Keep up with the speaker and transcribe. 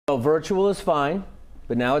Virtual is fine,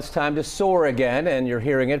 but now it's time to soar again, and you're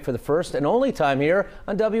hearing it for the first and only time here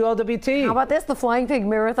on WLWT. How about this? The Flying Pig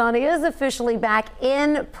Marathon is officially back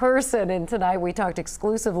in person, and tonight we talked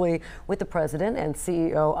exclusively with the president and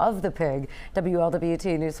CEO of the Pig.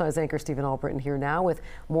 WLWT News 5's anchor Stephen Albritton here now with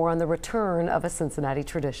more on the return of a Cincinnati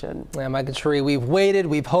tradition. Yeah, Mike and Sheree, we've waited,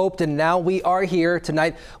 we've hoped, and now we are here.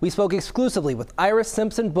 Tonight we spoke exclusively with Iris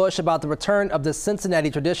Simpson Bush about the return of the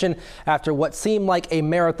Cincinnati tradition after what seemed like a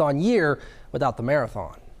marathon year without the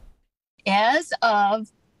marathon. As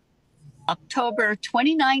of October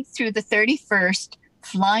 29th through the 31st,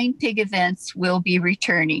 Flying Pig events will be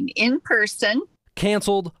returning in person.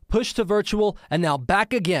 Canceled, pushed to virtual, and now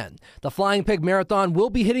back again. The Flying Pig Marathon will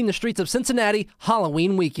be hitting the streets of Cincinnati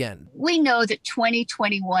Halloween weekend. We know that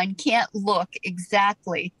 2021 can't look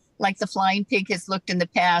exactly like the Flying Pig has looked in the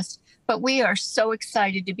past, but we are so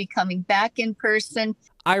excited to be coming back in person.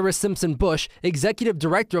 Iris Simpson Bush, executive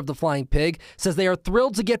director of the Flying Pig, says they are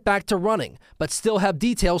thrilled to get back to running, but still have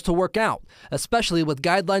details to work out, especially with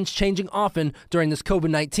guidelines changing often during this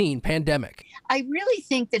COVID-19 pandemic. I really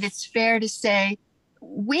think that it's fair to say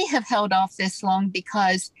we have held off this long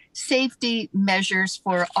because safety measures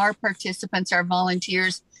for our participants, our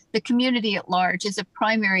volunteers, the community at large is of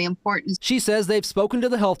primary importance. She says they've spoken to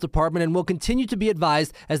the health department and will continue to be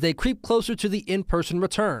advised as they creep closer to the in-person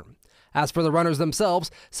return. As for the runners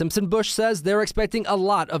themselves, Simpson Bush says they're expecting a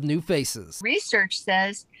lot of new faces. Research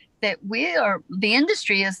says that the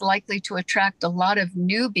industry is likely to attract a lot of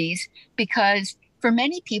newbies because for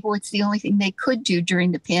many people, it's the only thing they could do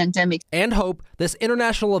during the pandemic. And hope this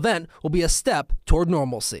international event will be a step toward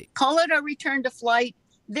normalcy. Call it a return to flight.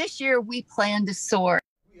 This year, we plan to soar.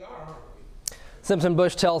 Simpson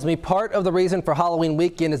Bush tells me part of the reason for Halloween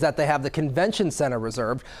weekend is that they have the convention center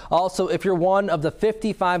reserved. Also, if you're one of the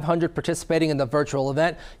 5,500 participating in the virtual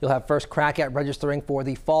event, you'll have first crack at registering for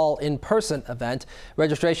the fall in-person event.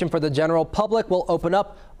 Registration for the general public will open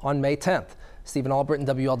up on May 10th. Stephen Albritton,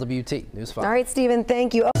 WLWT News 5. All right, Stephen,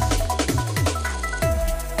 thank you.